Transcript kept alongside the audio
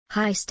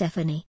Hi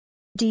Stephanie.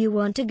 Do you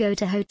want to go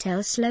to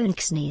Hotel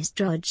Słoneczny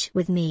Zdrój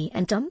with me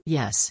and Tom?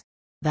 Yes.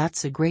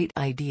 That's a great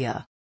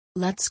idea.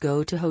 Let's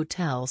go to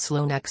Hotel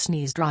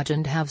Słoneczny Zdrój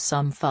and have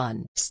some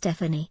fun.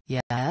 Stephanie.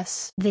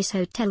 Yes? This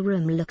hotel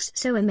room looks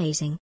so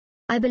amazing.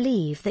 I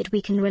believe that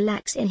we can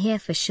relax in here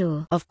for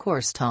sure. Of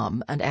course,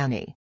 Tom and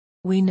Annie.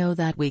 We know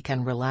that we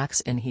can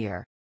relax in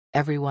here.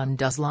 Everyone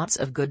does lots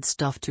of good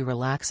stuff to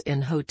relax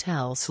in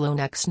Hotel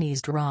Słoneczny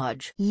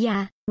Zdrój.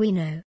 Yeah, we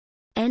know.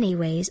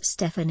 Anyways,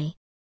 Stephanie.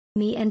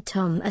 Me and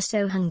Tom are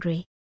so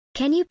hungry.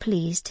 Can you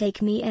please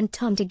take me and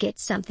Tom to get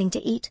something to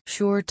eat?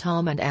 Sure,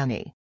 Tom and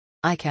Annie.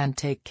 I can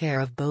take care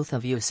of both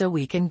of you so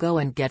we can go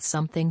and get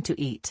something to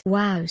eat.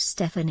 Wow,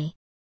 Stephanie.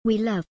 We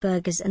love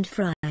burgers and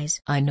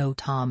fries. I know,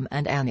 Tom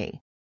and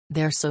Annie.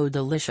 They're so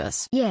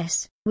delicious.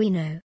 Yes, we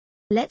know.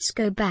 Let's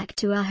go back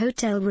to our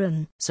hotel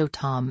room. So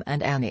Tom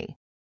and Annie,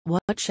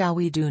 what shall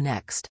we do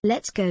next?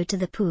 Let's go to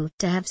the pool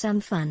to have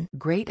some fun.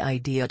 Great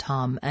idea,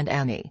 Tom and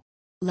Annie.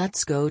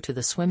 Let's go to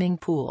the swimming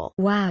pool.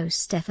 Wow,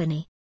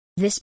 Stephanie.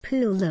 This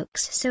pool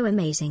looks so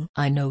amazing.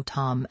 I know,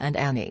 Tom and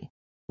Annie.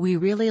 We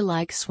really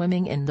like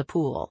swimming in the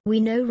pool. We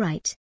know,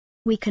 right?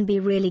 We can be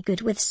really good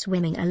with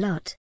swimming a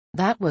lot.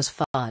 That was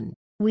fun.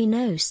 We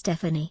know,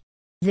 Stephanie.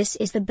 This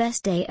is the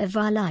best day of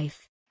our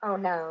life. Oh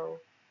no.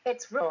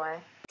 It's Roy.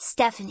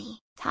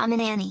 Stephanie, Tom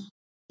and Annie.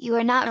 You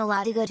are not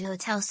allowed to go to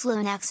Hotel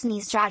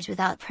Słoneczny Zdrój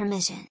without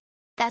permission.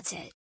 That's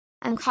it.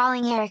 I'm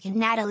calling Eric and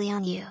Natalie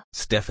on you.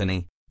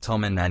 Stephanie,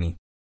 Tom and Annie.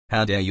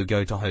 How dare you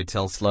go to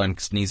Hotel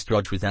Słoneczny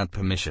Zdrój without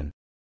permission?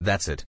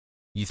 That's it.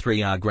 You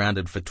three are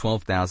grounded for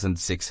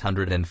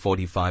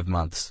 12,645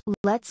 months.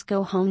 Let's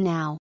go home now.